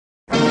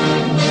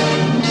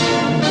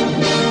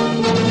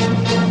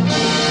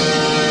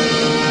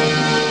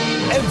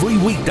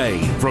weekday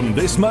from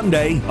this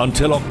Monday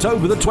until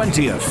October the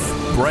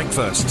 20th.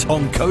 Breakfast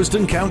on Coast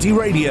and County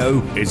Radio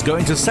is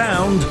going to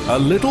sound a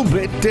little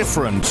bit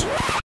different.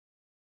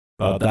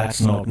 But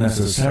that's not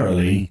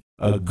necessarily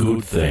a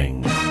good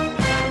thing.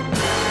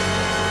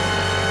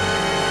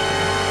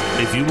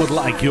 If you would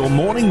like your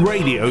morning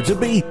radio to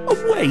be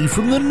away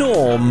from the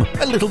norm,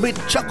 a little bit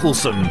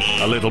chucklesome,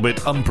 a little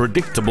bit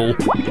unpredictable,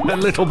 a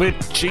little bit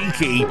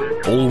cheeky,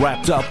 all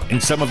wrapped up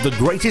in some of the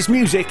greatest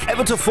music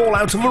ever to fall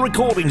out of a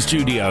recording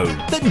studio,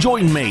 then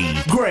join me,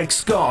 Greg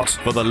Scott,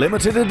 for the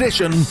limited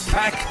edition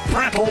Pack,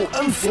 Prattle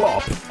and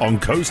Flop on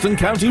Coast and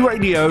County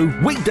Radio,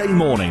 weekday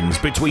mornings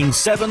between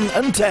 7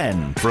 and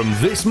 10, from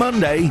this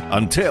Monday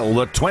until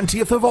the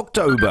 20th of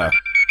October.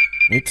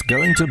 It's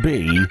going to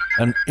be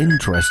an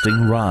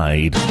interesting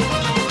ride.